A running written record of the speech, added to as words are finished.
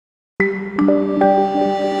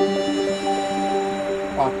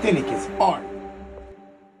Clinic is hard.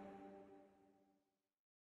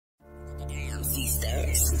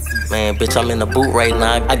 Man, bitch, I'm in the booth right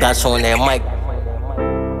now. I got you on that mic.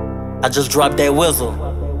 I just dropped that Wizzle.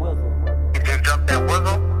 You just dropped that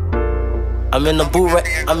Wizzle? I'm in the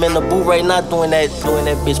booth right now doing that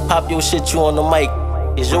bitch. Pop your shit, you on the mic.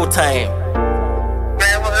 It's your time.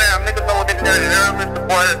 Man, what's that? Niggas know what this is. Mr.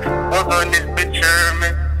 Boy, Wizzle in this bitch,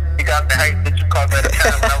 man. You got the hype that you caught at the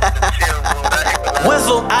time when I was in the chill room.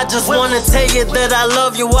 Wizzle, I just wanna tell you that I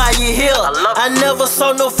love you while you're here. I never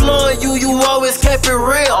saw no flaw in you, you always kept it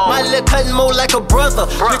real. My lip cutting more like a brother,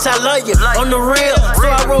 bitch, I love you, on the real. So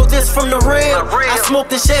I wrote this from the real, I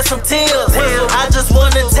smoked and shed some tears. I just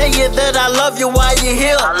wanna tell you that I love you while you're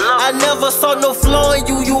here. I never saw no flaw in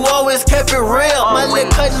you, you always kept it real. My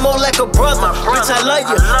lip cutting more like a brother, bitch, I love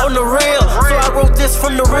you, on the real. So I wrote this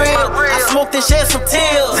from the real, I smoked and shed some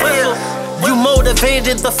tears. You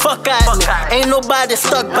motivated the fuck out of me. Ain't nobody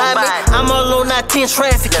stuck by me. I'm all on that 10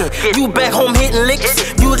 trafficking. You back home hitting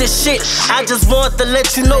licks. You the shit. I just want to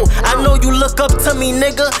let you know. I know you look up to me,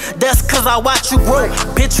 nigga. That's cause I watch you grow.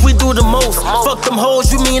 Bitch, we do the most. Fuck them hoes,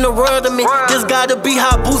 you mean the world to me. This gotta be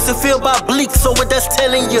how boosted feel by bleak. So what that's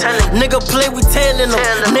telling you. Nigga play, we telling them,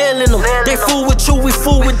 nailing them. They fool with you, we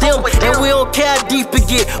fool with them. And we don't care how deep it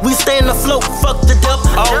get. We stay in the float, fuck the depth.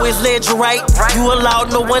 Always led you right. You allowed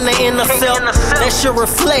no one to intercept. That shit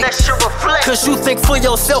reflect. Cause you think for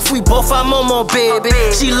yourself, we both our mama, baby.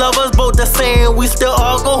 She love us both the same, we still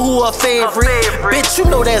argue who her favorite. Bitch, you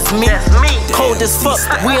know that's me. Cold as fuck,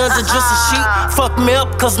 we under just a sheet. Fuck me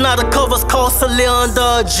up, cause now the covers cost a little under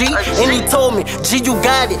a G. And he told me, G, you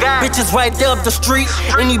got it. Bitches right there up the street.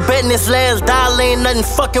 And he betting his last dollar ain't nothing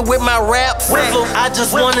fucking with my raps. I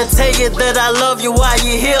just wanna tell you that I love you while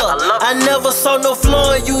you're here. I never saw no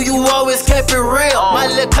flaw in you, you always kept it real. My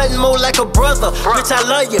lip cutting more like a brother, bitch, I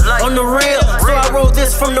love you, on the real. So I wrote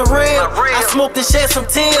this from the real, I smoked and shed some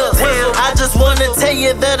tears. I just wanna tell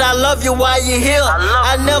you that I love you while you're here.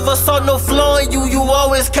 I never saw no flaw in you, you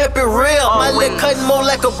always kept it real. My lip cutting more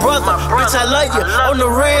like a brother, bitch, I love you, on the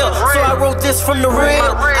real. So I wrote this from the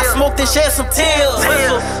real, I smoked and shed some tears.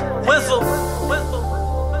 Wizzle.